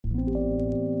Ready?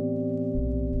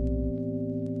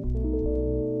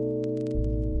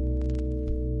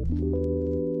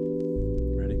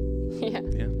 Yeah.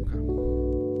 Yeah. Okay.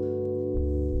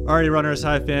 Alrighty, runners.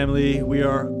 Hi, family. We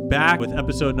are back with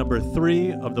episode number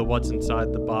 3 of the What's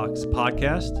Inside the Box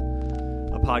podcast,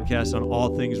 a podcast on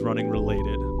all things running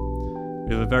related.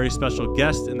 We have a very special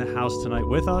guest in the house tonight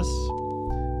with us,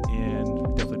 and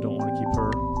we definitely don't want to keep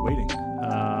her waiting.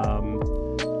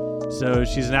 So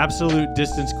she's an absolute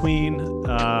distance queen.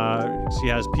 She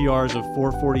has PRs of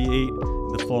 4:48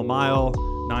 in the full mile,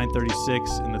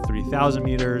 9:36 in the 3,000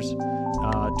 meters,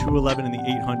 2:11 in the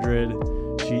 800.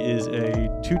 She is a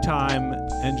 2-time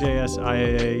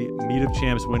NJSIAA Meet of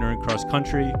Champs winner in cross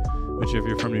country, which if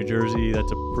you're from New Jersey,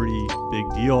 that's a pretty big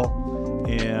deal,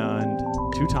 and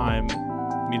 2-time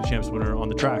Meet of Champs winner on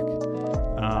the track.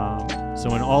 So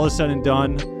when all is said and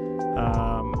done,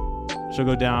 she'll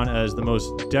go down as the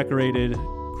most decorated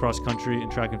cross-country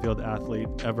and track and field athlete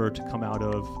ever to come out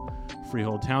of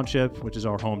Freehold Township, which is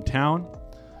our hometown.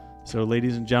 So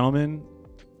ladies and gentlemen,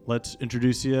 let's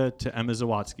introduce you to Emma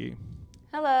Zawatski.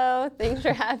 Hello. Thanks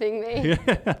for having me.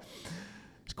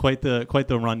 It's quite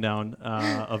the rundown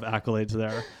of accolades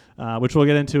there, which we'll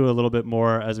get into a little bit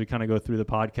more as we kind of go through the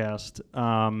podcast.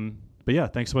 But yeah,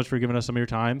 thanks so much for giving us some of your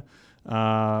time.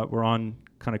 We're on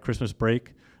kind of Christmas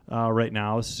break right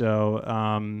now,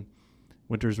 so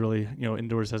winter's really,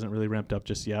 indoors hasn't really ramped up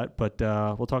just yet, but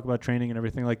we'll talk about training and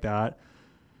everything like that.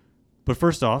 But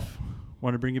first off,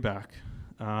 want to bring you back.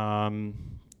 I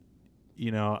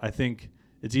think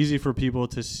it's easy for people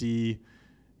to see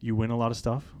you win a lot of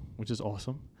stuff, which is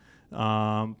awesome.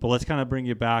 But let's kind of bring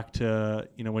you back to,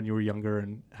 when you were younger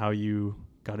and how you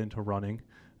got into running.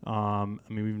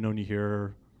 We've known you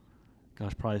here,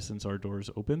 probably since our doors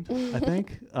opened, I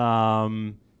think.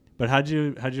 But how'd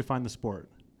you find the sport?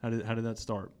 How did that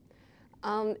start?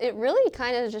 It really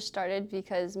kind of just started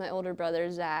because my older brother,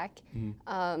 Zach,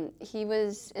 he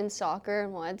was in soccer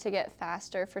and wanted to get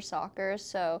faster for soccer,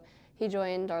 so he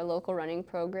joined our local running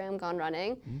program, Gone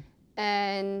Running,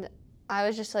 and I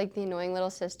was just like the annoying little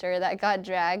sister that got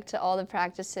dragged to all the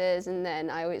practices, and then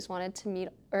I always wanted to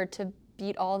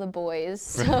beat all the boys.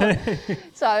 So,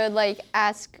 so I would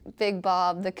ask Big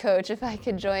Bob, the coach, if I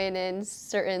could join in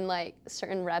certain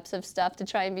reps of stuff to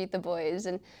try and beat the boys.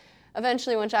 And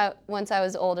eventually, once I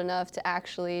was old enough to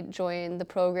actually join the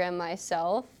program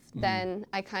myself, then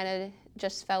I kind of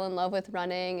just fell in love with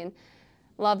running and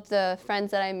loved the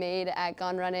friends that I made at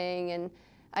Gone Running, and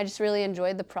I just really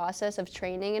enjoyed the process of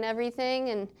training and everything,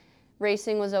 and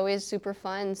racing was always super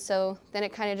fun, so then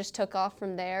it kind of just took off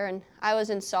from there. And I was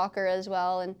in soccer as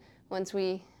well, and once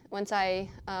I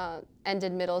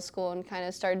ended middle school and kind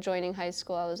of started joining high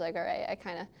school, I was like, all right,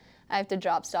 I have to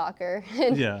drop soccer,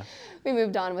 and we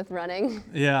moved on with running.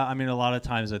 Yeah, a lot of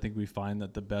times I think we find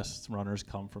that the best runners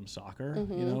come from soccer,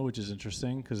 which is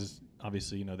interesting because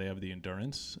obviously, they have the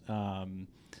endurance.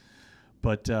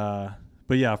 But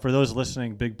yeah, for those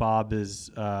listening, Big Bob is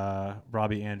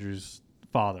Robbie Andrews'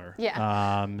 father.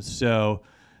 Yeah. So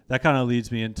that kind of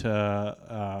leads me into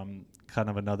kind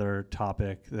of another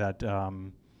topic that that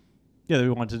we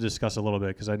wanted to discuss a little bit,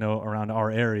 because I know around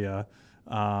our area,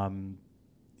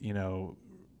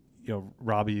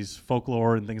 Robbie's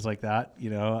folklore and things like that,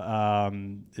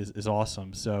 is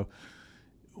awesome. So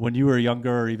when you were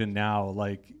younger, or even now,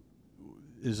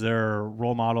 is there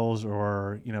role models,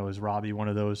 or, is Robbie one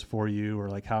of those for you, or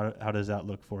how does that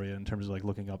look for you in terms of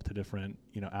looking up to different,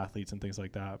 athletes and things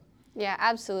like that? Yeah,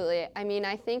 absolutely.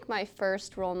 I think my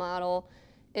first role model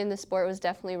in the sport was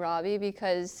definitely Robbie,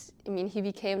 because he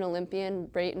became an Olympian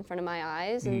right in front of my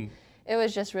eyes, and it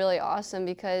was just really awesome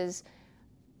because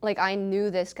I knew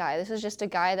this guy. This was just a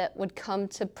guy that would come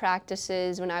to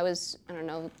practices when I was,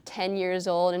 10 years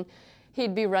old, and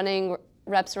he'd be running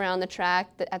reps around the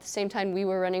track at the same time we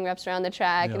were running reps around the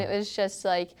track. And it was just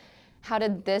how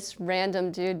did this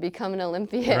random dude become an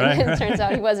Olympian? Right. It turns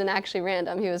out he wasn't actually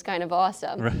random. He was kind of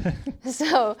awesome. Right.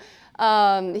 So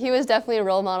he was definitely a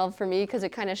role model for me, because it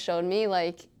kind of showed me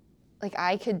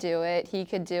I could do it, he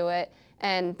could do it,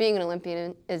 and being an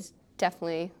Olympian is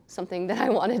definitely something that I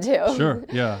want to do. Sure,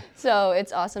 yeah. So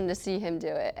it's awesome to see him do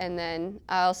it. And then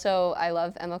I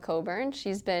love Emma Coburn.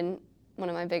 She's been one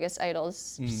of my biggest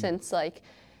idols since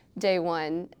day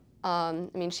one.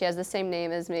 She has the same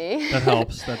name as me. That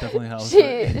helps. That definitely helps.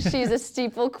 She's a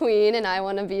steeple queen, and I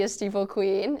want to be a steeple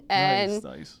queen. And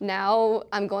nice. Now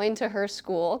I'm going to her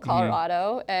school,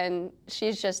 Colorado, and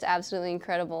she's just absolutely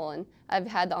incredible. And I've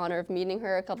had the honor of meeting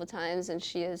her a couple times, and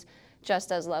she is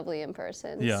just as lovely in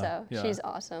person. Yeah, so she's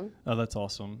awesome. Oh, that's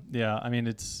awesome. Yeah,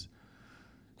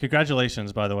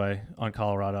 Congratulations, by the way, on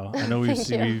Colorado. I know we've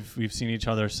seen each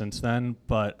other since then,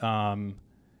 but I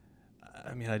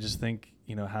mean, I just think,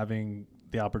 you know, having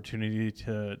the opportunity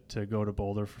to go to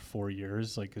Boulder for 4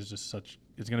 years, like, is just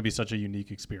it's going to be such a unique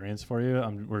experience for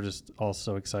you. We're just all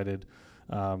so excited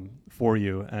for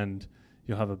you, and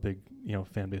you'll have a big, you know,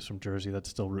 fan base from Jersey that's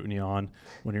still rooting you on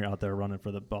when you're out there running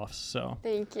for the Buffs. So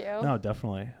thank you. No,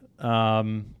 definitely.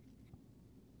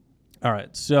 All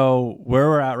right. So where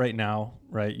we're at right now,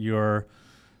 right? You're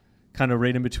kind of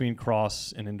right in between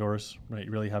cross and indoors, right?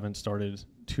 You really haven't started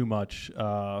too much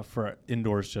for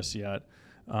indoors just yet.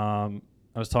 I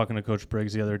was talking to Coach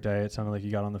Briggs the other day. It sounded like you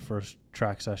got on the first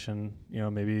track session, you know,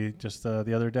 maybe just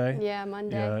the other day. Yeah,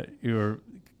 Monday. Yeah, you were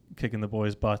kicking the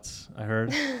boys' butts, I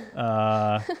heard.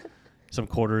 Some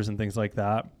quarters and things like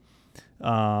that.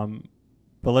 But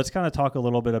let's kind of talk a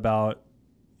little bit about,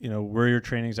 you know, where your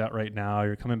training's at right now.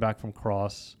 You're coming back from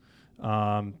cross.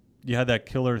 You had that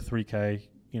killer 3K,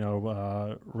 you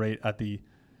know, right at the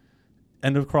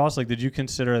end of cross. Like, did you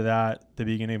consider that the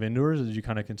beginning of indoors, or did you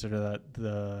kind of consider that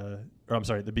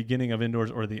the beginning of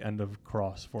indoors or the end of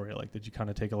cross for you? Like, did you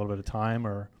kind of take a little bit of time,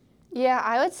 or? Yeah,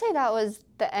 I would say that was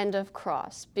the end of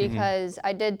cross, because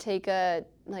I did take a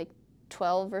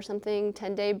 12 or something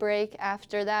 10-day break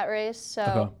after that race. So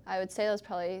Okay. I would say that was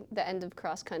probably the end of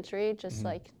cross country, just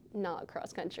like not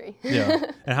cross country. Yeah.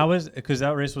 And because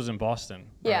that race was in Boston,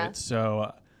 right? Yeah.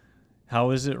 So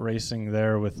how is it racing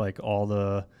there with like all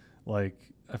the, like,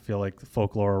 I feel like the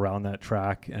folklore around that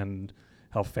track and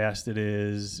how fast it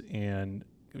is? And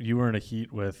you were in a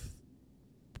heat with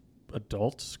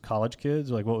adults, college kids.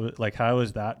 Like, how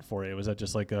is that for you? Was that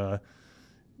just like a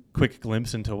quick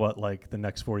glimpse into what like the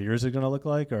next 4 years are going to look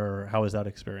like, or how was that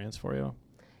experience for you?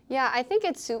 Yeah, I think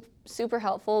it's super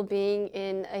helpful being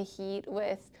in a heat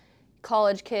with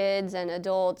college kids and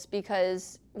adults,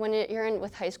 because when you're in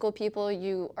with high school people,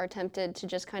 you are tempted to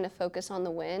just kind of focus on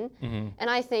the win. And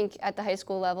I think at the high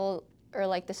school level or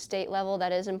like the state level,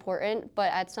 that is important,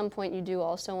 but at some point you do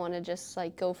also want to just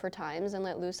like go for times and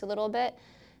let loose a little bit.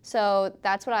 So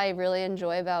that's what I really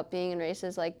enjoy about being in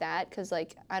races like that, because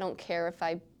like I don't care if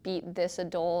I beat this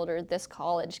adult or this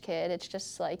college kid. It's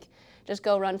just like, just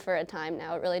go run for a time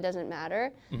now. It really doesn't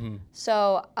matter.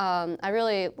 So I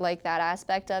really like that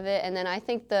aspect of it. And then I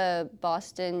think the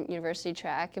Boston University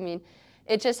track, I mean,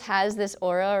 it just has this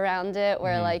aura around it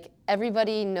where like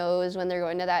everybody knows when they're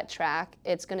going to that track,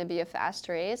 it's going to be a fast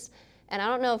race. And I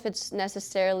don't know if it's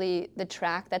necessarily the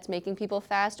track that's making people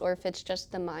fast, or if it's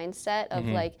just the mindset of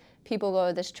like, people go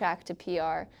to this track to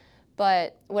PR.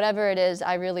 But whatever it is,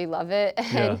 I really love it.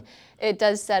 And it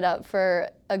does set up for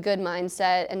a good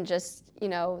mindset and just, you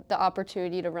know, the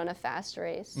opportunity to run a fast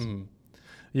race.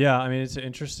 Yeah, I mean, it's an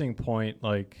interesting point.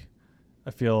 Like,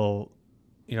 I feel,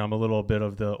 you know, I'm a little bit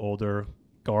of the older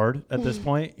guard at this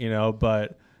point, you know,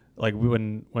 but like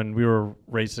when we were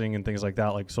racing and things like that,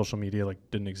 like social media like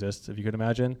didn't exist, if you could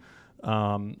imagine.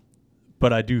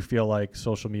 But I do feel like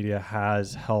social media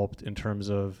has helped in terms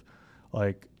of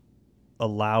like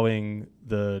allowing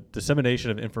the dissemination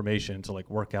of information to like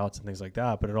workouts and things like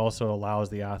that, but it also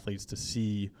allows the athletes to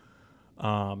see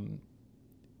other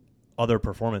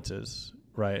performances,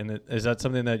 right? And is that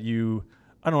something that you,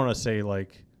 I don't want to say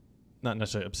like, not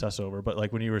necessarily obsess over, but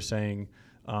like when you were saying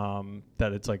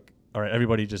that it's like, all right,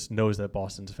 everybody just knows that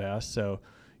Boston's fast. So,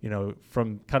 you know,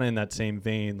 from kind of in that same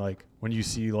vein, like when you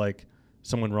see like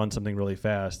someone run something really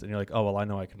fast and you're like, oh, well, I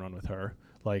know I can run with her.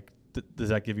 Like, does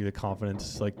that give you the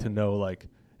confidence, like, to know, like,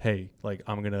 hey, like,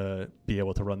 I'm going to be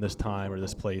able to run this time or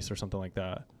this place or something like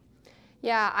that?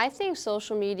 Yeah, I think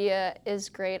social media is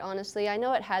great, honestly. I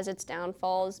know it has its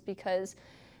downfalls because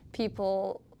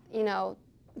people, you know,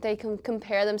 they can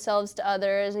compare themselves to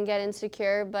others and get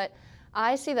insecure, but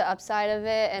I see the upside of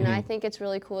it, and I think it's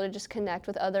really cool to just connect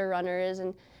with other runners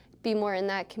and be more in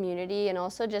that community, and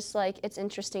also just like it's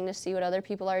interesting to see what other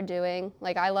people are doing.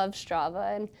 Like, I love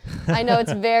Strava, and I know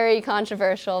it's very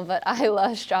controversial, but I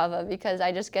love Strava because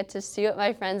I just get to see what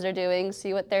my friends are doing,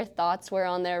 see what their thoughts were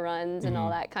on their runs and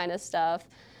all that kind of stuff,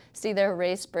 see their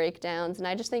race breakdowns, and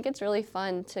I just think it's really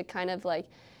fun to kind of like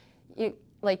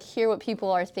hear what people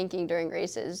are thinking during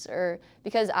races, or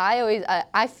because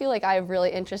I feel like I have really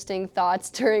interesting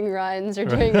thoughts during runs or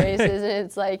during races, and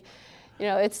it's like, you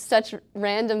know, it's such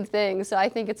random things. So I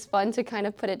think it's fun to kind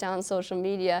of put it down on social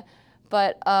media.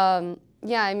 But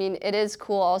yeah, I mean, it is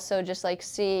cool also just like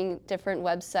seeing different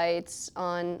websites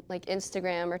on like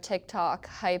Instagram or TikTok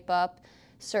hype up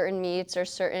certain meets or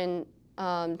certain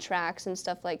tracks and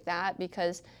stuff like that,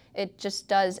 because it just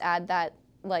does add that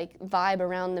like vibe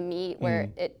around the meet where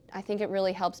I think it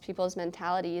really helps people's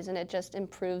mentalities, and it just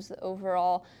improves the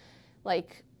overall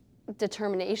like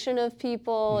determination of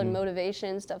people and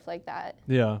motivation, stuff like that.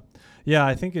 Yeah.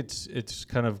 I think it's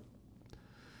kind of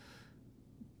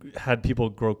had people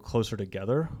grow closer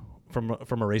together from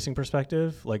a racing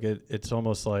perspective. Like it's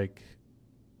almost like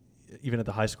even at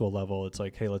the high school level, it's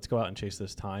like, hey, let's go out and chase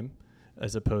this time,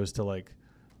 as opposed to like,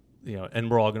 and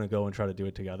we're all going to go and try to do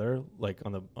it together. Like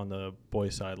on the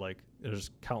boys side, like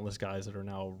there's countless guys that are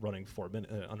now running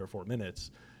under 4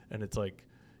 minutes, and it's like,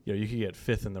 you could get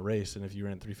 5th in the race, and if you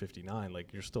ran 3:59,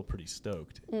 like you're still pretty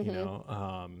stoked,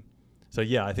 So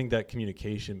yeah, I think that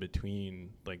communication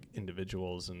between like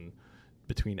individuals and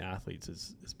between athletes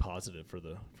is positive for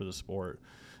the sport.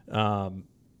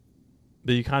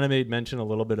 But you kind of made mention a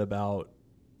little bit about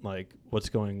like what's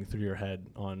going through your head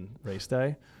on race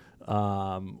day,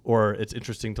 or it's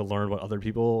interesting to learn what other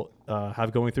people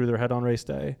have going through their head on race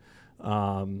day.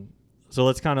 So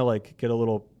let's kind of like get a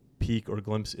little peek or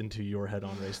glimpse into your head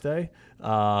on race day.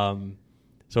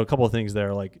 So a couple of things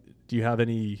there. Like, do you have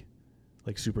any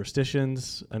like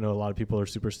superstitions? I know a lot of people are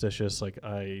superstitious. Like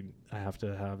I have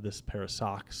to have this pair of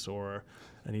socks, or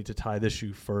I need to tie this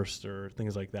shoe first, or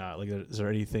things like that. Like, is there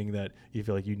anything that you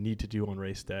feel like you need to do on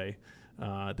race day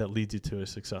that leads you to a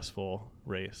successful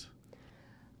race?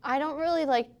 I don't really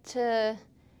like to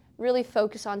really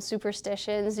focus on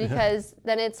superstitions, because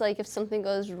then it's like if something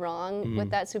goes wrong with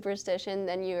that superstition,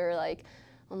 then you're like,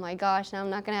 oh my gosh, now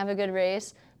I'm not going to have a good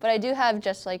race. But I do have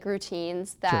just like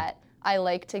routines that I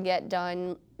like to get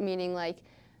done, meaning like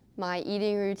my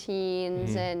eating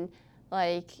routines and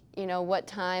like, what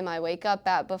time I wake up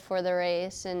at before the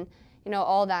race and,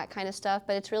 all that kind of stuff.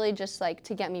 But it's really just like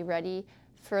to get me ready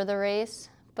for the race.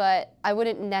 But I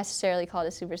wouldn't necessarily call it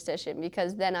a superstition,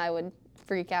 because then I would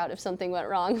freak out if something went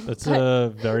wrong. That's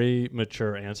a very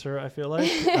mature answer, I feel like.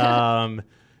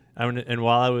 And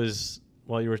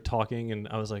while you were talking, and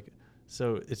I was like,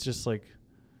 so it's just like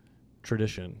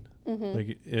tradition.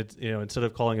 Like it's, instead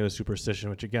of calling it a superstition,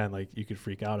 which again, like you could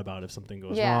freak out about if something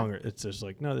goes wrong, or it's just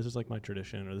like, no, this is like my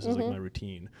tradition, or this is like my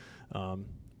routine.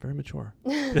 Very mature.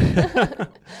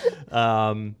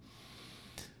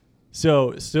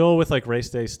 So still with like race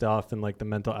day stuff and like the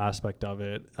mental aspect of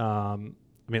it. I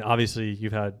mean, obviously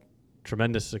you've had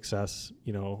tremendous success,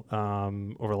 over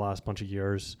the last bunch of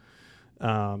years.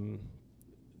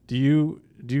 Do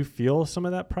you feel some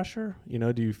of that pressure?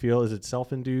 Do you feel, is it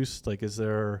self-induced? Like, is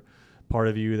there part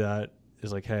of you that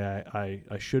is like, hey,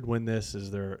 I should win this?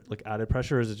 Is there like added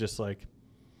pressure? Is it just like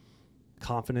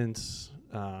confidence?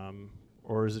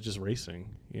 Or is it just racing?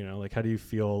 Like, how do you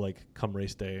feel like come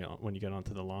race day when you get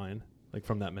onto the line? Like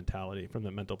from that mentality, from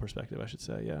the mental perspective, I should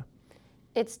say. Yeah.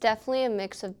 It's definitely a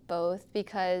mix of both,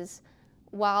 because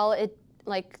while it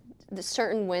like the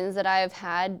certain wins that I have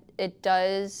had, it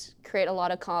does create a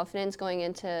lot of confidence going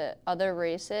into other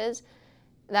races.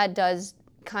 That does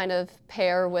kind of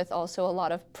pair with also a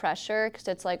lot of pressure, because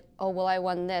it's like, oh, well, I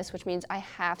won this, which means I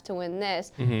have to win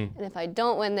this. And if I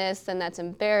don't win this, then that's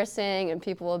embarrassing, and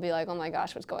people will be like, oh my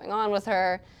gosh, what's going on with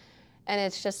her? And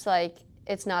it's just like,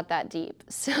 it's not that deep.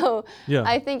 So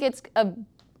I think it's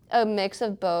a mix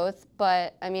of both,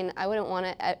 but I mean, I wouldn't want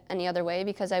it any other way,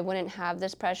 because I wouldn't have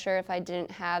this pressure if I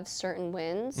didn't have certain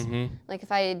wins. Like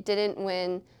if I didn't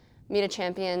win Meet of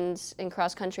Champions in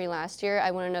cross country last year,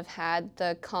 I wouldn't have had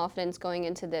the confidence going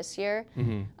into this year,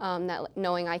 that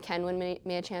knowing I can win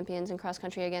Meet of Champions in cross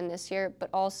country again this year. But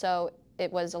also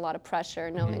it was a lot of pressure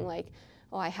knowing like,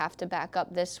 oh, I have to back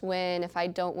up this win. If I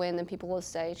don't win, then people will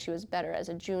say she was better as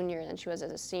a junior than she was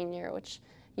as a senior, which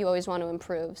you always want to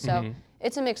improve. So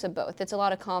it's a mix of both. It's a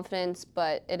lot of confidence,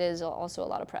 but it is also a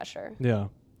lot of pressure. Yeah.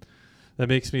 That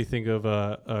makes me think of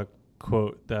a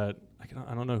quote that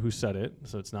I don't know who said it,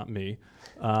 so it's not me.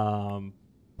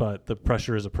 But the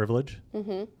pressure is a privilege,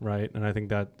 right? And I think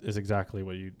that is exactly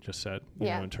what you just said, you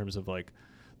know, in terms of like,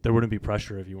 there wouldn't be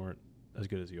pressure if you weren't as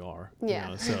good as you are.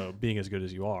 Yeah. So being as good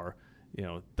as you are,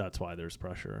 that's why there's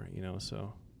pressure,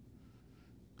 so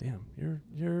damn,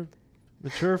 you're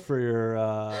mature for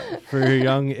your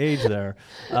young age there.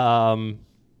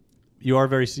 You are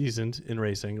very seasoned in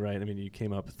racing, right? I mean, you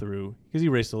came up through, because you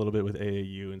raced a little bit with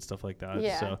AAU and stuff like that.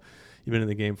 Yeah. So you've been in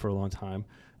the game for a long time.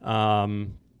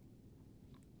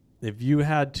 If you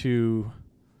had to,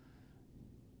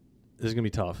 this is going to be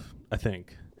tough, I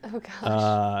think. Oh,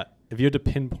 gosh. If you had to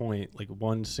pinpoint like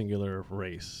one singular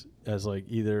race as like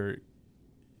either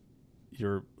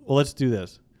let's do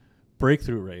this,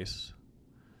 breakthrough race.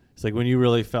 It's like when you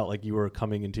really felt like you were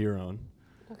coming into your own.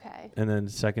 Okay. And then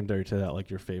secondary to that, like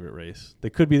your favorite race. They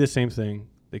could be the same thing.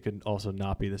 They could also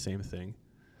not be the same thing.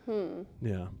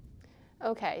 Yeah.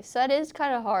 Okay, so that is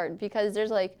kind of hard, because there's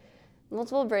like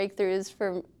multiple breakthroughs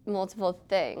for multiple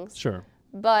things. Sure.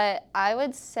 But I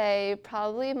would say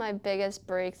probably my biggest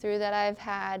breakthrough that I've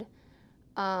had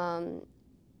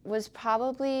was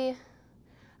probably,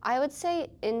 I would say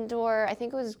indoor, I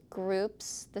think it was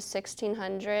groups, the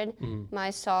 1600, my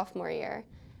sophomore year.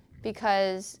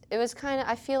 Because it was kind of,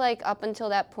 I feel like up until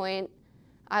that point,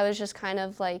 I was just kind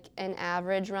of like an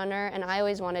average runner, and I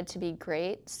always wanted to be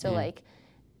great. So like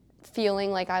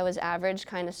feeling like I was average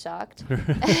kind of sucked.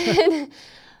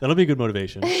 That'll be good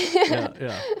motivation.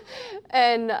 Yeah.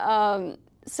 And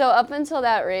so up until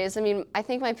that race, I mean, I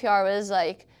think my PR was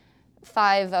like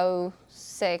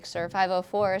 5:06 or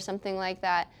 5:04 or something like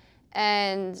that.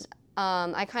 And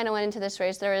I kind of went into this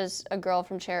race. There was a girl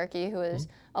from Cherokee who was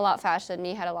a lot faster than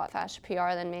me, had a lot faster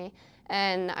PR than me.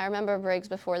 And I remember Briggs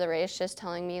before the race just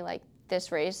telling me, like,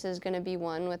 this race is going to be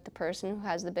won with the person who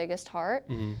has the biggest heart.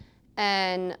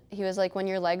 And he was like, when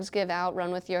your legs give out,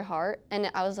 run with your heart. And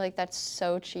I was like, that's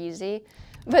so cheesy.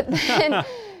 But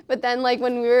then like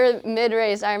when we were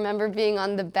mid-race, I remember being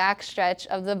on the back stretch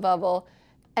of the bubble,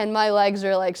 and my legs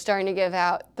were like starting to give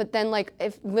out. But then like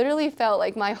it literally felt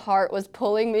like my heart was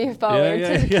pulling me forward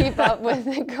to keep up with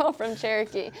the girl from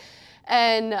Cherokee.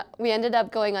 And we ended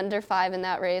up going under 5 in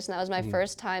that race, and that was my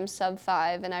first time sub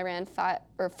 5, and I ran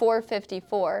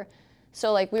 4:54.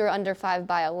 So like we were under 5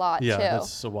 by a lot too. Yeah,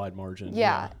 that's a wide margin.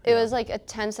 Yeah, it was like a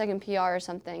 10-second PR or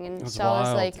something, and that's so wild.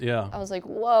 I was like,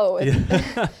 whoa,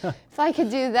 if I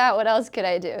could do that, what else could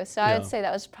I do? So I would say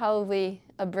that was probably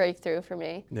a breakthrough for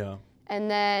me. Yeah. And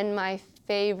then my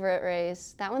favorite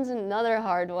race, that one's another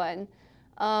hard one.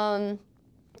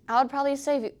 I would probably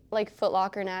say like Foot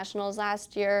Locker Nationals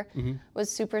last year was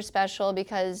super special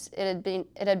because it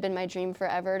had been my dream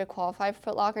forever to qualify for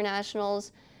Foot Locker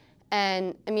Nationals.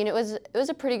 And I mean, it was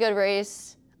a pretty good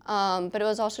race, but it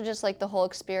was also just like the whole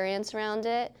experience around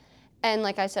it. And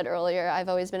like I said earlier, I've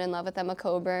always been in love with Emma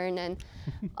Coburn,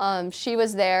 and she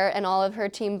was there, and all of her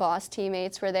Team Boss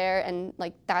teammates were there, and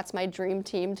like that's my dream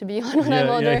team to be on when I'm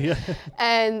older.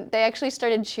 And they actually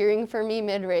started cheering for me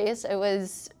mid-race. It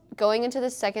was going into the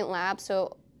second lap,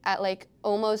 so at like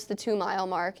almost the 2-mile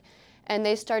mark. And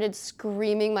they started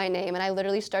screaming my name, and I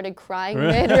literally started crying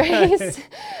mid-race.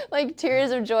 Like tears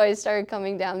of joy started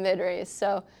coming down mid-race.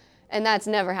 So, and that's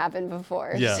never happened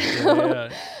before. Yeah, so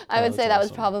I would say that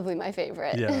was probably my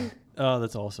favorite. Yeah. Oh,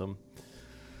 that's awesome.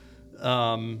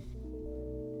 All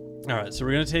right, so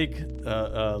we're gonna take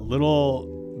a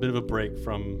little bit of a break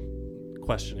from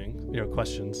questioning.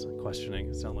 Questioning.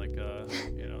 It sounds like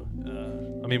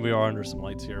I mean, we are under some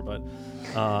lights here, but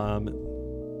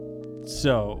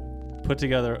so. Put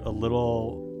together a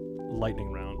little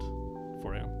lightning round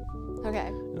for you. Okay.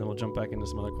 And then we'll jump back into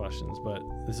some other questions, but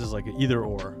this is like an either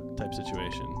or type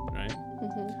situation, right?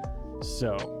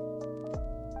 So,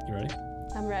 you ready?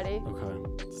 I'm ready.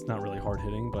 Okay. It's not really hard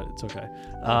hitting, but it's okay.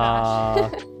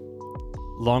 Oh,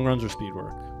 Long runs or speed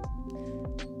work?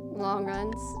 Long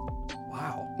runs.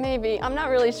 Wow. Maybe. I'm not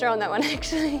really sure on that one,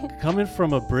 actually. Coming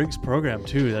from a Briggs program,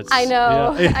 too. That's. I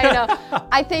know. Yeah. I know.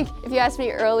 I think if you asked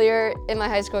me earlier in my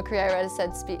high school career, I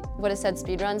would have said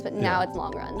speed runs, but now it's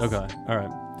long runs. Okay. All right.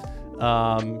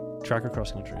 Track or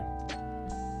cross country?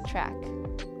 Track.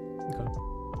 Okay.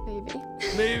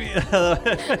 Maybe.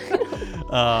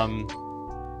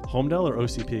 Homedale or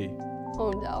OCP?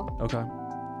 Homedale. Okay.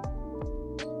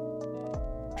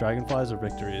 Dragonflies or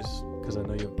victories? Because I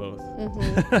know you have both.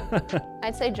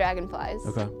 I'd say dragonflies.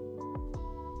 Okay.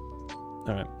 All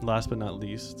right. Last but not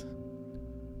least,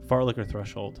 fartlek or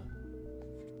threshold?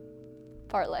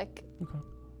 Fartlek. Okay.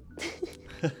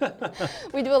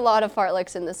 We do a lot of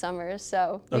fartleks in the summer,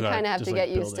 so we kind of have to like get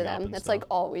used to them. That's like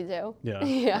all we do. Yeah.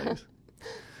 Yeah. Nice.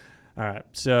 All right.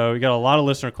 So we got a lot of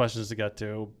listener questions to get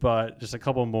to, but just a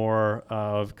couple more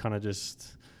of kind of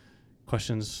just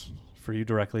questions for you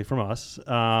directly from us.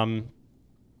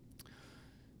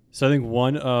 So I think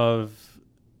one of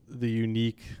the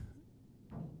unique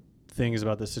things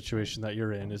about the situation that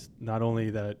you're in is not only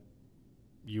that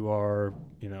you are,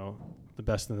 the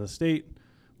best in the state,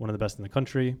 one of the best in the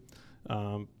country,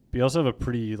 but you also have a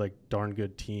pretty like darn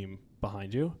good team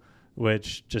behind you,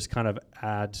 which just kind of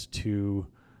adds to,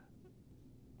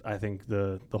 I think,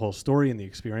 the whole story and the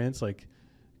experience. Like,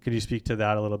 could you speak to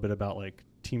that a little bit about like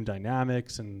team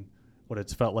dynamics and what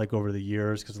it's felt like over the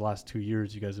years? Because the last 2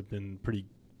 years you guys have been pretty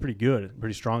good,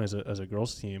 pretty strong as a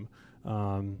girls team.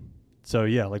 So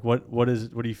yeah, like what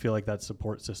do you feel like that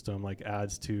support system like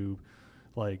adds to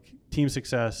like team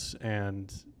success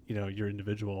and your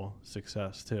individual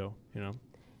success too?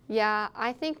 Yeah,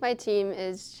 I think my team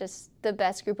is just the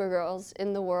best group of girls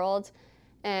in the world,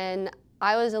 and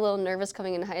I was a little nervous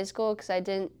coming in high school because I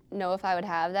didn't know if I would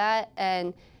have that,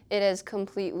 and it has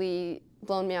completely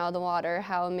blown me out of the water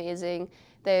how amazing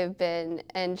they've been,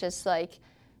 and just like,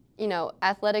 you know,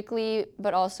 athletically,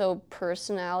 but also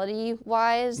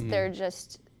personality-wise, they're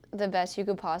just the best you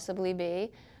could possibly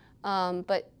be.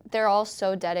 But they're all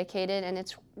so dedicated, and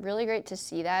it's really great to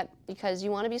see that, because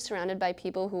you want to be surrounded by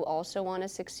people who also want to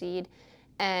succeed.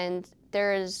 And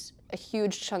there is a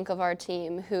huge chunk of our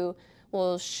team who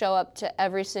will show up to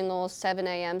every single 7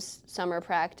 a.m. summer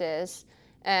practice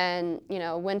and, you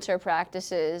know, winter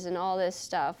practices and all this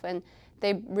stuff. And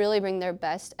they really bring their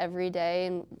best every day,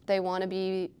 and they want to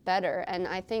be better. And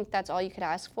I think that's all you could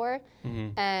ask for.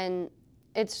 And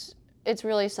it's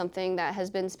really something that has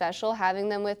been special having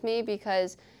them with me,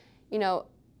 because, you know,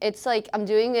 it's like I'm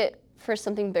doing it for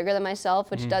something bigger than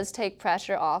myself, which does take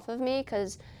pressure off of me,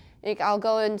 because like, I'll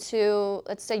go into,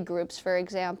 let's say, groups, for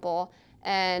example,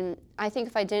 and I think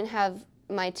if I didn't have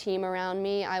my team around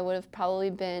me, I would have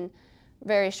probably been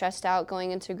very stressed out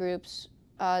going into groups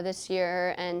this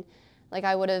year. And like,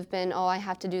 I would have been, oh, I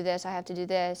have to do this, I have to do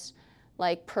this.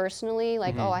 Like, personally,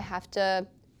 like, oh, I have to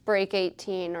break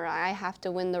 18, or I have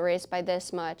to win the race by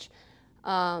this much.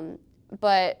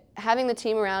 But having the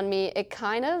team around me, it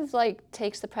kind of like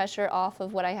takes the pressure off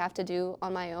of what I have to do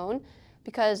on my own,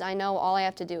 because I know all I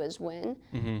have to do is win.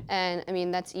 And I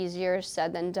mean, that's easier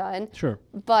said than done. Sure.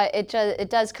 But it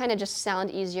does kind of just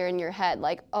sound easier in your head,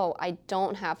 like, oh, I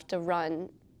don't have to run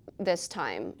this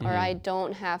time, or I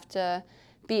don't have to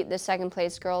beat the second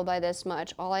place girl by this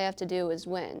much. All I have to do is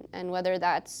win. And whether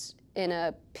that's in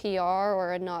a PR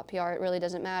or a not PR, it really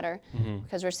doesn't matter,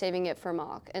 because we're saving it for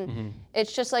mock. And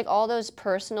it's just like all those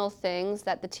personal things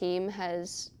that the team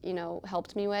has, you know,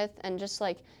 helped me with, and just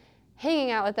like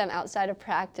hanging out with them outside of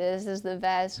practice is the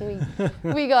best.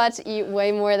 We got to eat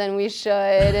way more than we should,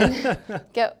 and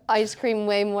get ice cream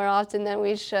way more often than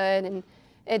we should, and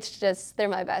it's just, they're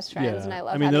my best friends, and I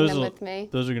love having them with me.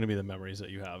 Those are going to be the memories that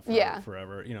you have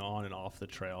forever, you know, on and off the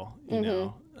trail, you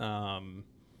know.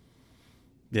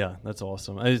 Yeah, that's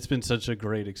awesome. It's been such a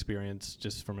great experience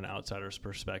just from an outsider's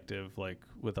perspective, like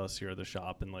with us here at the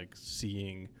shop, and like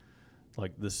seeing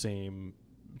like the same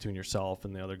between yourself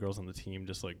and the other girls on the team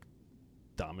just like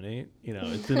dominate. You know,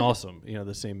 it's been awesome. You know,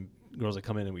 the same girls that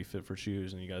come in and we fit for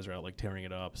shoes, and you guys are out like tearing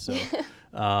it up. So,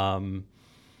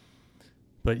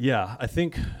 but yeah, I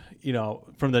think, you know,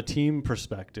 from the team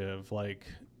perspective, like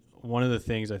one of the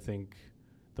things I think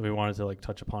that we wanted to like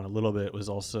touch upon a little bit was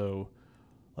also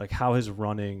like how has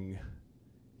running,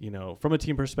 you know, from a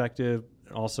team perspective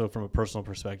and also from a personal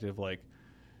perspective, like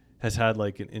has had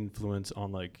like an influence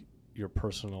on like your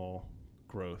personal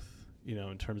growth, you know,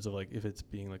 in terms of like if it's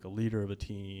being like a leader of a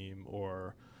team,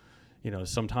 or, you know,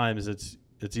 sometimes it's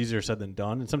easier said than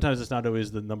done, and sometimes it's not always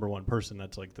the number one person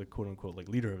that's like the quote unquote like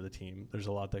leader of the team. There's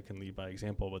a lot that can lead by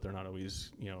example, but they're not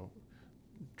always, you know,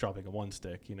 dropping a one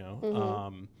stick, you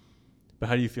know. But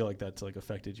how do you feel like that's like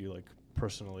affected you like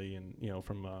personally, and, you know,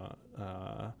 from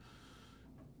a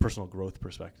personal growth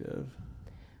perspective?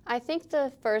 I think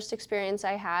the first experience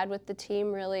I had with the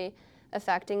team really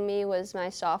affecting me was my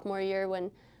sophomore year,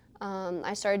 when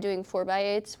I started doing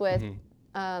 4x8s with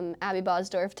Abby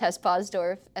Bosdorf, Tess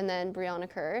Bosdorf, and then Brianna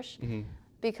Kirsch.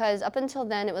 Because up until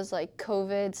then it was like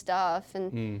COVID stuff,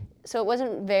 and so it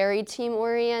wasn't very team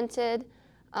oriented.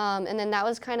 And then that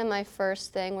was kind of my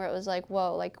first thing where it was like,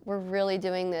 whoa, like we're really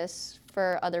doing this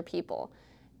for other people.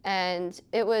 And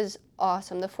it was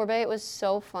awesome. The 4x8 was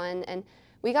so fun, and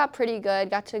we got pretty good,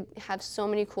 got to have so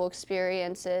many cool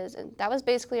experiences, and that was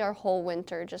basically our whole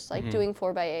winter, just like doing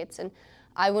 4x8s, and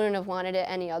I wouldn't have wanted it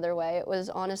any other way. It was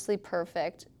honestly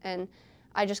perfect, and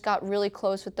I just got really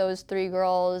close with those three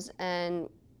girls, and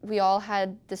we all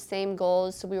had the same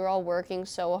goals, so we were all working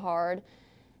so hard.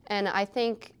 And I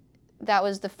think that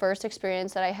was the first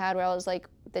experience that I had where I was like,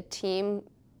 the team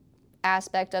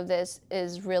aspect of this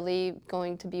is really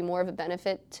going to be more of a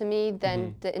benefit to me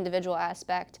than the individual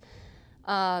aspect.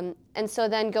 And so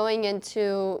then going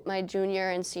into my junior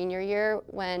and senior year,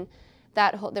 when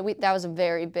that was a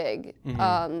very big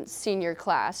senior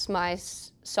class. My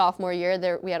sophomore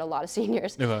year, we had a lot of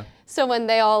seniors. So when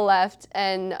they all left,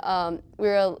 and we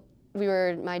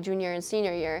were my junior and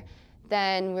senior year,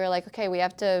 then we were like, okay, we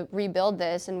have to rebuild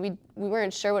this, and we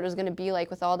weren't sure what it was going to be like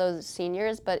with all those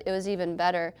seniors, but it was even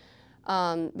better.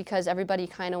 Because everybody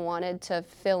kind of wanted to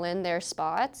fill in their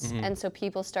spots, and so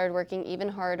people started working even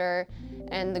harder,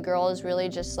 and the girls really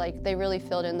just like, they really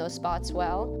filled in those spots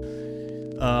well.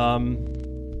 All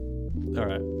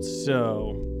right,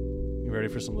 so you ready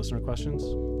for some listener questions?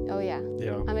 Oh yeah.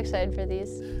 I'm excited for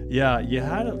these. Yeah, you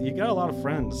got a lot of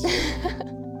friends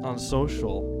on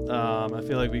social. I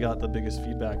feel like we got the biggest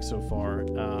feedback so far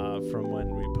from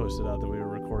when we posted out that we were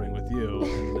recording with you,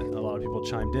 and a lot of people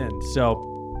chimed in. So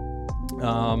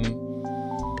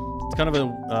It's kind of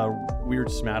a weird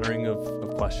smattering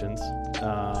of questions.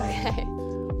 Okay.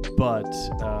 But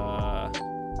I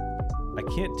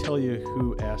can't tell you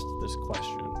who asked this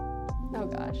question.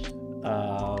 Oh gosh.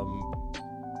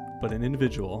 But an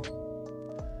individual,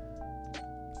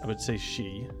 I would say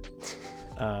she,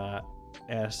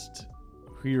 asked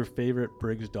who your favorite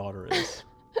Briggs daughter is.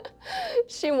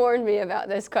 She warned me about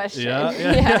this question.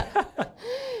 Yeah.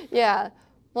 Yeah.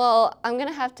 Well, I'm going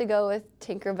to have to go with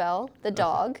Tinkerbell, the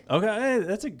dog. Okay, hey,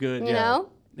 that's a good, You know?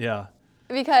 Yeah.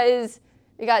 Because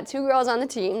we got 2 girls on the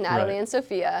team, Natalie Right. and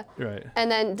Sophia. Right. And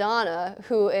then Donna,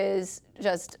 who is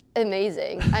just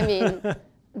amazing. I mean,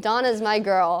 Donna's my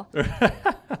girl.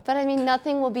 But I mean,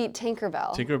 nothing will beat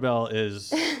Tinkerbell. Tinkerbell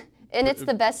is... And it's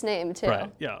the best name, too.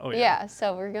 Right, yeah, oh yeah. Yeah,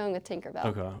 so we're going with Tinkerbell.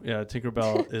 Okay, yeah,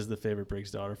 Tinkerbell is the favorite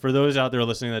Briggs daughter. For those out there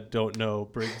listening that don't know,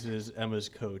 Briggs is Emma's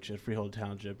coach at Freehold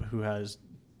Township, who has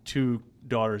 2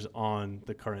 daughters on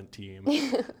the current team,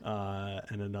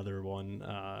 and another one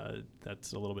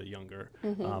that's a little bit younger.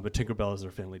 But Tinkerbell is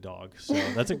their family dog, so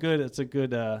that's a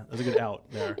good out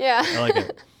there. Yeah, I like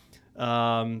it.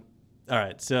 All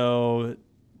right, so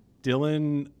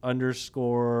Dylan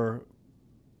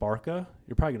 _Barca.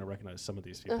 You're probably gonna recognize some of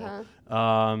these people.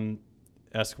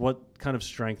 Ask what kind of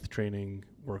strength training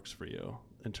works for you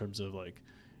in terms of like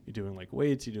you doing like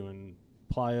weights, you doing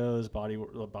plyos,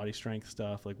 body strength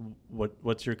stuff. Like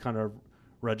what's your kind of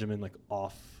regimen like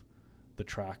off the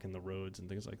track and the roads and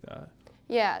things like that?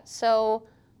 Yeah, so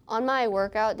on my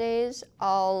workout days,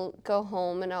 I'll go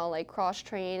home and I'll like cross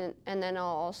train, and then I'll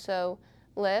also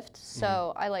lift.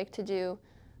 So I like to do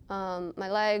my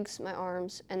legs, my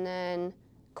arms, and then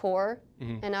core.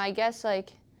 And I guess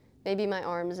like maybe my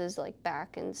arms is like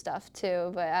back and stuff too,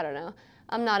 but I don't know.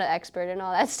 I'm not an expert in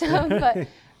all that stuff,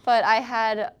 but I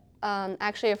had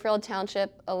actually a Freehold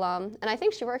Township alum, and I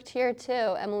think she worked here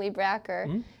too, Emily Bracker.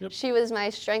 Yep. She was my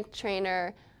strength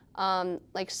trainer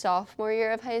like sophomore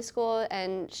year of high school,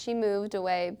 and she moved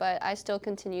away, but I still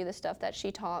continue the stuff that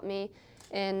she taught me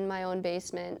in my own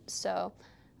basement. So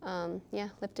yeah,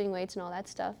 lifting weights and all that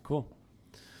stuff. Cool.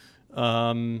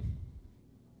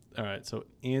 All right, so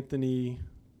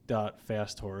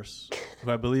Anthony.Fasthorse,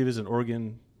 who I believe is an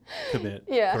Oregon commit,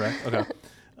 Yeah. correct? Okay.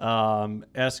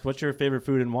 Ask, what's your favorite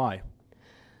food and why?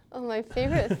 Oh, my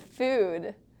favorite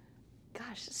food.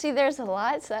 Gosh, see, there's a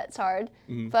lot, so that's hard.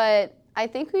 But I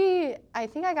think I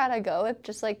gotta go with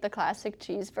just like the classic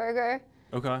cheeseburger.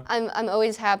 Okay. I'm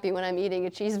always happy when I'm eating a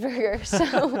cheeseburger,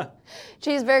 so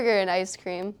cheeseburger and ice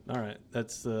cream. All right,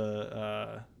 that's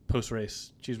the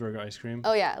post-race cheeseburger ice cream.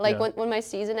 Oh yeah, like when my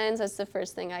season ends, that's the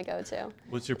first thing I go to.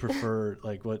 What's your preferred,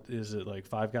 like what is it, like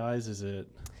Five Guys? Is it?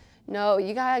 No,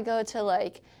 you gotta go to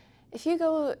like, if you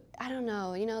go, I don't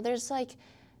know, there's like,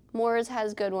 Moore's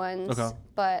has good ones,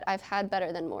 but I've had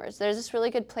better than Moore's. There's this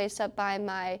really good place up by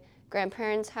my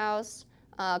grandparents' house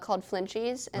called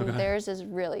Flinchie's, and theirs is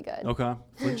really good. Okay,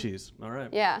 Flinchie's, all right.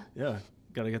 Yeah. Yeah,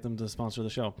 gotta get them to sponsor the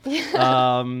show.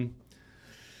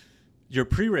 Your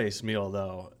pre-race meal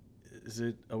though, is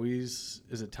it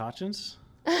Tachin's?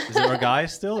 Is it our guy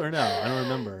still or no? I don't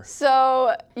remember.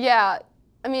 So yeah,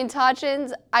 I mean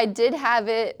Tachin's, I did have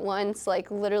it once, like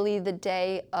literally the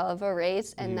day of a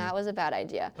race, and that was a bad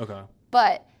idea. Okay.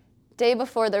 But day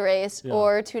before the race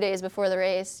or 2 days before the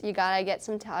race, you gotta get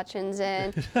some Tachin's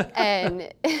in,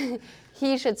 and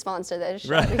he should sponsor this show.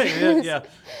 Right, yeah.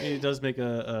 He does make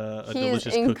a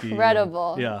delicious cookie. He's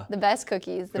incredible. Yeah. The best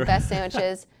cookies, the best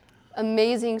sandwiches.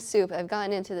 Amazing soup. I've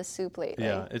gotten into the soup lately.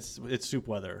 Yeah, it's soup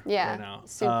weather right now.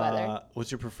 Soup weather.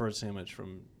 What's your preferred sandwich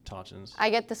from Tachin's? I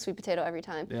get the sweet potato every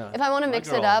time. Yeah. If I want to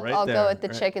mix it up, I'll go with the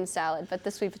chicken salad, but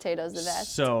the sweet potato is the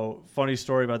best. So, funny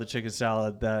story about the chicken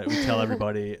salad that we tell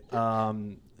everybody.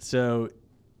 So,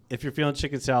 if you're feeling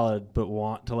chicken salad but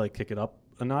want to like kick it up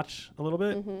a notch a little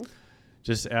bit,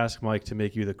 just ask Mike to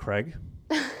make you the Craig.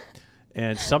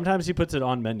 And sometimes he puts it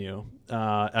on menu.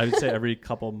 I would say every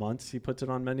couple months he puts it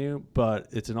on menu, but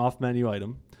it's an off-menu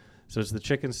item. So it's the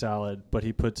chicken salad, but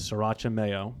he puts sriracha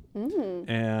mayo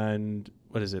and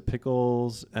what is it,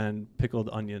 pickles and pickled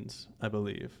onions, I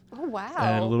believe. Oh, wow.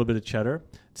 And a little bit of cheddar.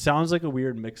 Sounds like a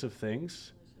weird mix of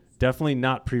things. Definitely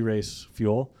not pre-race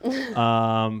fuel.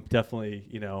 Definitely,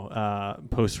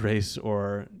 post-race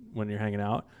or when you're hanging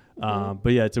out.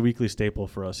 But yeah, it's a weekly staple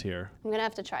for us here. I'm going to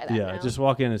have to try that Yeah, now. just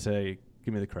walk in and say,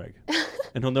 give me the Craig.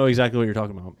 And he'll know exactly what you're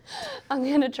talking about. I'm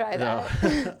going to try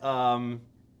that.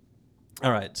 All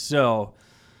right, so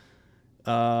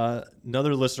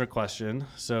another listener question.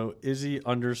 So Izzy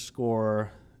 _L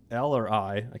or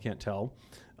I can't tell.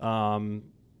 How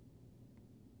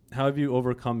have you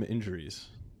overcome injuries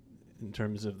in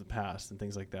terms of the past and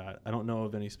things like that? I don't know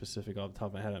of any specific off the top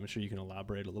of my head. I'm sure you can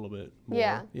elaborate a little bit more.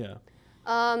 Yeah. Yeah.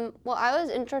 Well, I was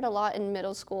injured a lot in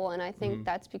middle school, and I think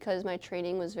that's because my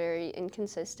training was very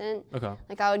inconsistent. Okay.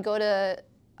 Like I would go to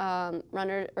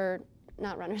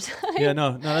not runners high. Yeah,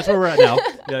 no, that's where we're at now.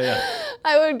 Yeah.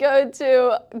 I would go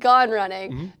to Gone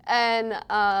Running, and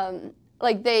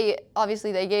like they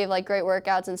gave like great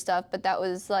workouts and stuff, but that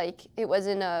was like, it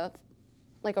wasn't a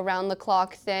like around the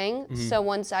clock thing. So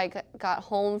once I got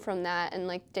home from that, and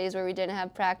like days where we didn't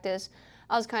have practice,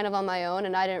 I was kind of on my own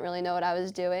and I didn't really know what I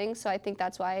was doing. So I think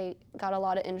that's why I got a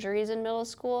lot of injuries in middle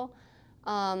school.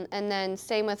 And then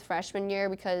same with freshman year,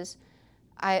 because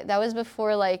that was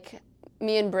before like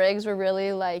me and Briggs were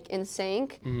really like in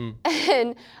sync,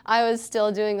 and I was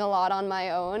still doing a lot on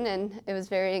my own, and it was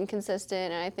very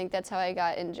inconsistent, and I think that's how I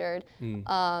got injured.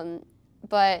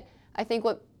 But I think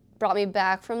what brought me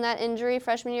back from that injury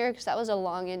freshman year, because that was a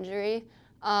long injury,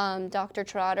 Dr.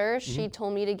 Trotter, she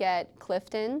told me to get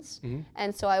Cliftons,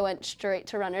 and so I went straight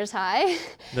to Runner's High.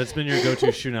 That's been your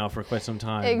go-to shoe now for quite some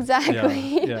time.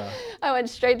 Exactly. Yeah. I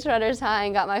went straight to Runner's High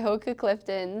and got my Hoka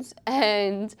Cliftons,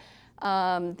 and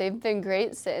they've been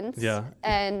great since. Yeah.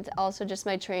 And also just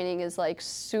my training is like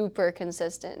super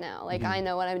consistent now. Like I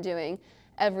know what I'm doing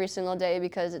every single day,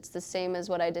 because it's the same as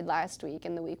what I did last week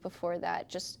and the week before that.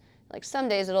 Just like some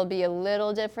days it'll be a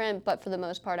little different, but for the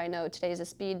most part I know today's a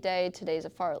speed day, today's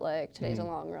a fartlek, today's a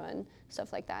long run,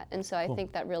 stuff like that. And so I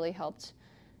think that really helped.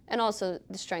 And also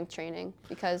the strength training,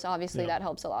 because obviously that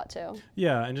helps a lot too.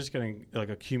 Yeah, and just getting like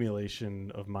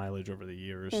accumulation of mileage over the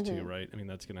years too, right? I mean,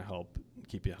 that's going to help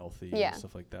keep you healthy and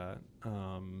stuff like that.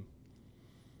 All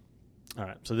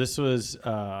right, so this was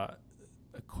a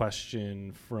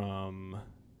question from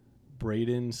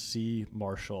Braden C.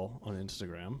 Marshall on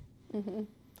Instagram.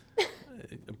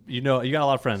 You got a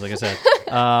lot of friends, like I said.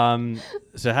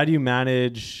 So how do you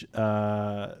manage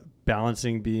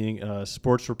balancing being a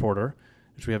sports reporter,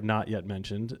 which we have not yet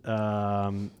mentioned,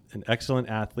 an excellent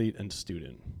athlete and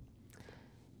student?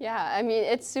 Yeah, I mean,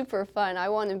 it's super fun. I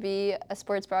want to be a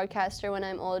sports broadcaster when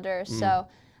I'm older, so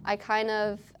I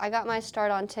got my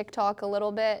start on TikTok a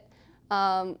little bit.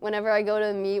 Whenever I go to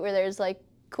a meet where there's like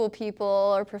cool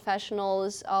people or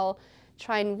professionals, I'll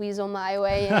try and weasel my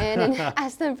way in and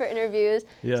ask them for interviews.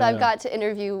 So I've got to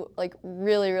interview like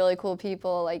really, really cool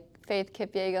people like Faith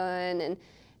Kipyegon and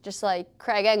just like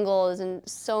Craig Engels and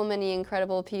so many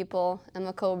incredible people,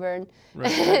 Emma Coburn.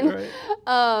 Right.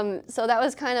 So that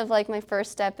was kind of like my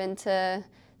first step into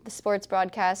the sports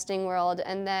broadcasting world.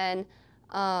 And then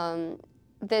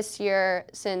this year,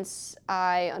 since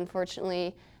I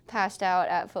unfortunately passed out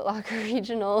at Foot Locker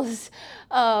Regionals,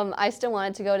 I still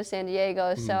wanted to go to San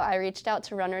Diego. So I reached out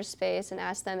to Runner's Space and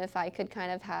asked them if I could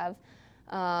kind of have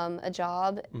a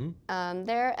job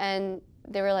there. And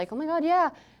they were like, oh my God,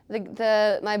 yeah.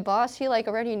 My boss, he like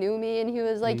already knew me, and he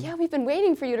was like, yeah, we've been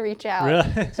waiting for you to reach out.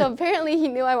 Really? So apparently he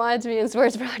knew I wanted to be in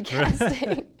sports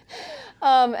broadcasting.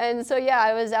 And so yeah,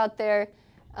 I was out there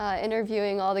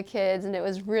interviewing all the kids, and it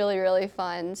was really, really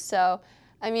fun. So,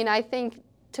 I mean, I think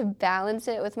to balance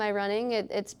it with my running,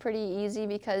 it's pretty easy,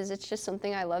 because it's just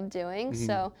something I love doing.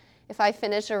 So if I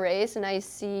finish a race and I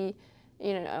see,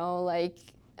 like,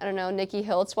 I don't know, Nikki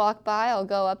Hiltz walk by, I'll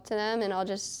go up to them and I'll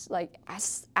just like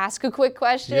ask a quick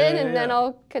question, and then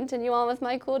I'll continue on with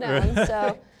my cool down.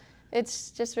 So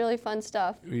it's just really fun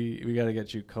stuff. We got to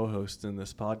get you co-host in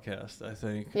this podcast, I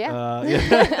think.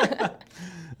 Yeah.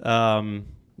 No,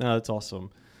 that's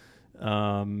awesome.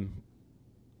 All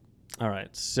right.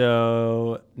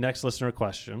 So next listener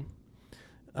question.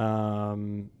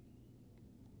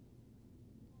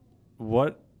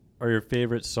 What are your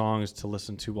favorite songs to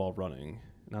listen to while running?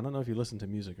 And I don't know if you listen to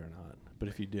music or not, but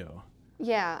if you do.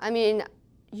 Yeah, I mean,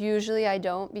 usually I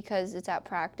don't, because it's at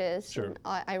practice. Sure. And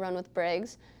I run with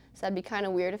Briggs, so that'd be kind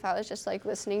of weird if I was just like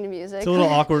listening to music. It's a little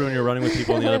awkward when you're running with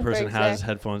people and the other person has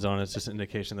headphones on. It's just an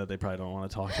indication that they probably don't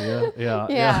want to talk to you.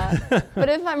 Yeah. But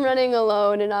if I'm running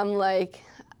alone and I'm like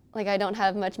I don't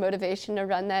have much motivation to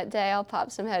run that day, I'll pop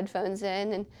some headphones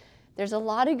in, and there's a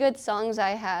lot of good songs I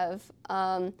have.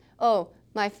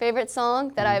 My favorite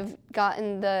song that I've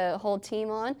gotten the whole team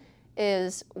on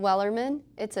is Wellerman.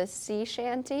 It's a sea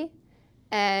shanty,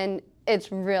 and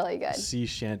it's really good. Sea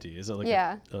shanty, is it like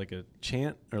like a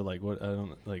chant, or like what? I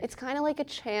don't like. It's kind of like a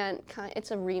chant.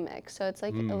 It's a remix, so it's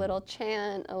like a little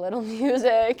chant, a little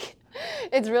music.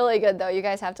 It's really good though. You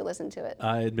guys have to listen to it.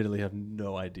 I admittedly have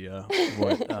no idea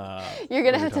what. You're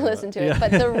gonna have to listen to it,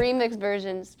 but the remix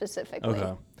version specifically.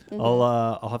 Okay.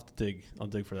 I'll have to dig. I'll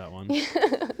dig for that one.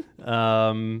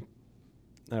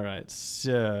 All right.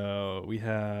 So we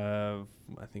have,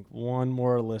 I think, one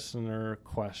more listener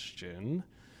question.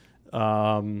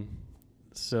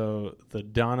 So the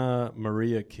Donna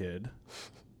Maria kid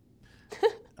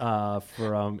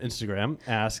from Instagram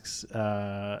asks,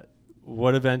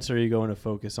 what events are you going to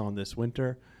focus on this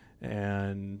winter?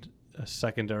 And a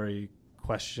secondary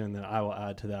question that I will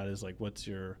add to that is like, what's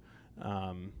your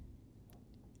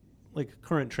like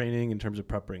current training in terms of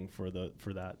prepping for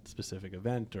that specific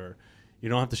event? Or you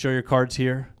don't have to show your cards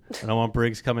here. I don't want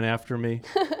Briggs coming after me.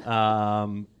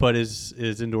 But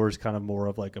is indoors kind of more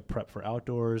of like a prep for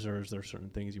outdoors, or is there certain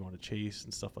things you want to chase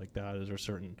and stuff like that? Is there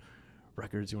certain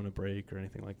records you want to break or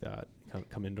anything like that?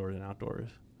 Come indoors and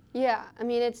outdoors. Yeah, I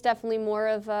mean, it's definitely more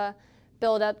of a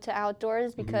build up to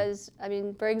outdoors because, I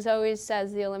mean, Briggs always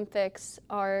says the Olympics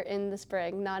are in the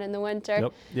spring, not in the winter.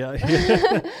 Yep,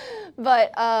 yeah.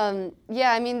 But,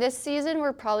 yeah, I mean, this season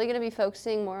we're probably going to be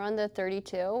focusing more on the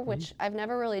 32, which I've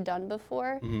never really done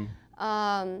before.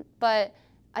 But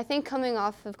I think coming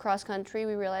off of cross country,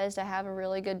 we realized I have a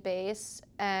really good base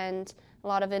and a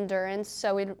lot of endurance,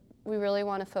 so we really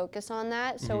want to focus on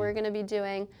that. So we're going to be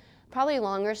doing probably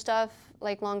longer stuff,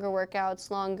 like longer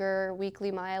workouts, longer weekly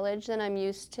mileage than I'm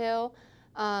used to.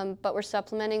 But we're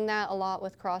supplementing that a lot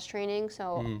with cross training.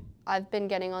 So I've been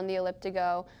getting on the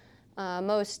elliptigo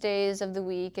most days of the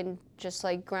week and just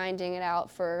like grinding it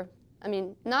out for, I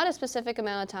mean, not a specific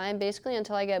amount of time, basically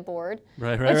until I get bored.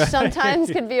 Which sometimes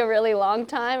could be a really long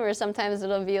time, or sometimes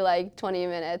it'll be like 20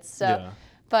 minutes. So,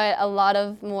 but a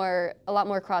lot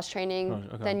more cross training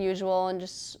than usual, and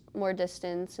just more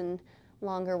distance and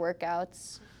longer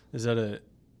workouts. Is that a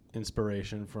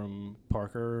inspiration from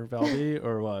Parker Valby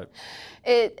or what?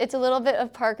 It's a little bit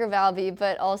of Parker Valby,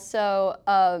 but also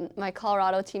my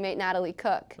Colorado teammate Natalie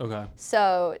Cook. Okay.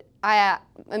 So I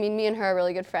mean, me and her are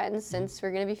really good friends since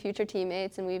we're going to be future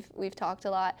teammates, and we've talked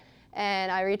a lot.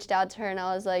 And I reached out to her and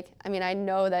I was like, I mean, I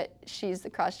know that she's the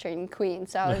cross training queen.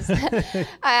 So I was, I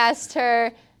asked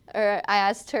her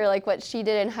like what she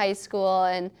did in high school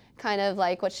and kind of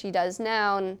like what she does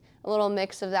now, and a little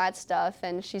mix of that stuff.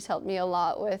 And she's helped me a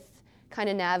lot with kind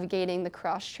of navigating the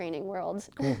cross training world.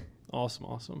 Cool.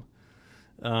 Awesome.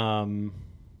 All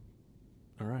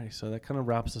right. So that kind of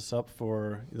wraps us up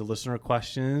for the listener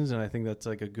questions. And I think that's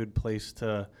like a good place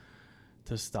to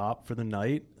stop for the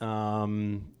night.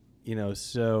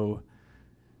 So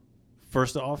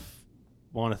first off,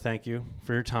 want to thank you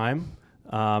for your time.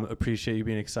 Appreciate you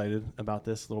being excited about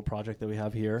this little project that we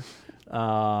have here.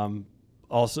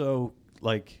 Also,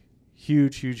 like,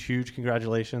 huge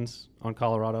congratulations on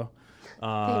Colorado.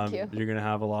 Thank you. You're going to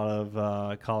have a lot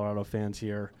of Colorado fans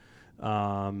here.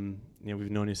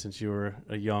 We've known you since you were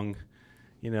a young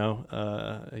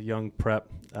prep.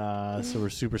 So we're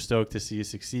super stoked to see you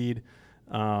succeed.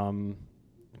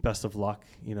 Best of luck,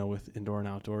 with indoor and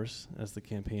outdoors as the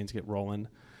campaigns get rolling.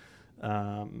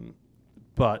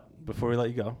 But before we let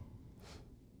you go,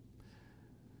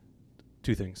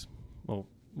 two things. Well,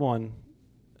 one,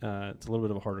 it's a little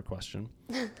bit of a harder question.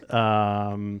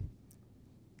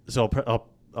 So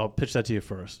I'll pitch that to you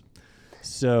first.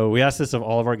 So we asked this of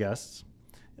all of our guests.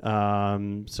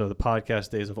 So the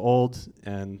podcast days of old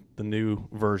and the new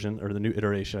version, or the new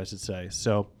iteration, I should say.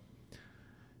 So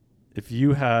if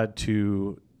you had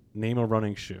to name a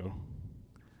running shoe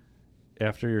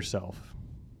after yourself,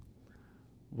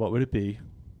 what would it be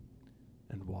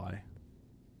and why?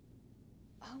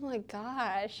 Oh my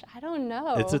gosh, I don't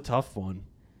know. It's a tough one.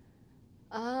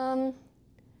 I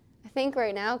think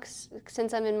right now,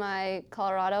 since I'm in my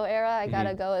Colorado era, I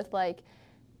gotta go with like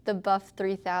the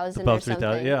Buff3000 or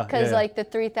something. Yeah. Because like the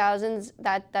 3000s,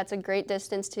 that's a great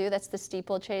distance too. That's the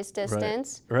steeplechase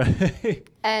distance. Right.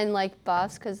 And like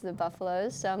buffs, because the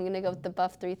buffaloes. So I'm gonna go with the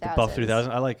Buff3000. The Buff3000.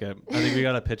 I like it. I think we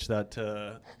gotta pitch that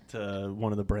to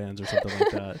one of the brands or something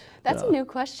like that. That's a new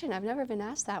question. I've never been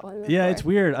asked that one before. Yeah, it's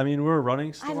weird. I mean, we're a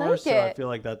running store, I like so I feel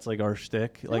like that's like our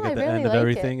shtick. Like at the end of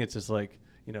everything, it's just like,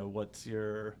 what's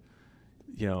your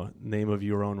name of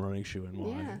your own running shoe and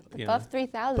why? Yeah, the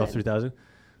Buff3000. Buff3000.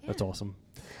 Yeah. That's awesome.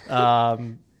 All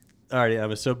right,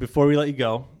 Emma. So before we let you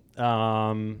go,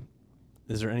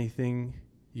 is there anything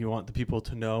you want the people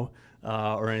to know,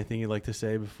 or anything you'd like to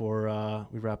say before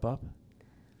we wrap up?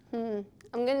 I'm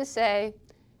gonna say,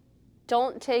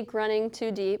 don't take running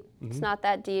too deep. It's not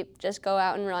that deep. Just go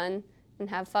out and run and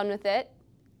have fun with it,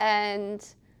 and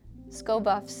just go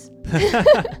Buffs.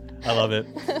 I love it.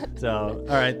 So,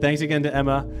 all right. Thanks again to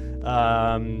Emma.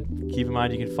 Keep in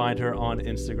mind, you can find her on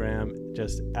Instagram,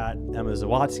 just at Emma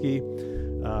Zawatski.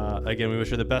 Again, we wish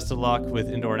her the best of luck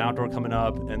with indoor and outdoor coming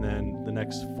up, and then the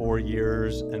next 4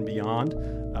 years and beyond.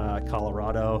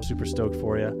 Colorado, super stoked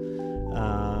for you.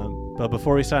 But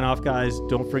before we sign off, guys,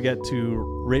 don't forget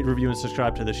to rate, review, and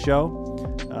subscribe to the show.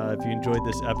 If you enjoyed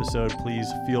this episode, please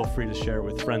feel free to share it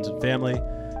with friends and family.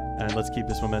 and let's keep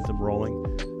this momentum rolling.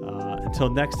 Until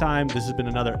next time, this has been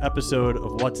another episode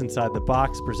of What's Inside the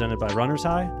Box presented by Runners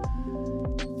High.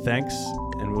 Thanks,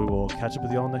 and we will catch up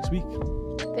with you all next week.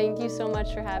 Thank you so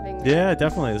much for having me. Yeah,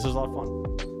 definitely. This was a lot of fun.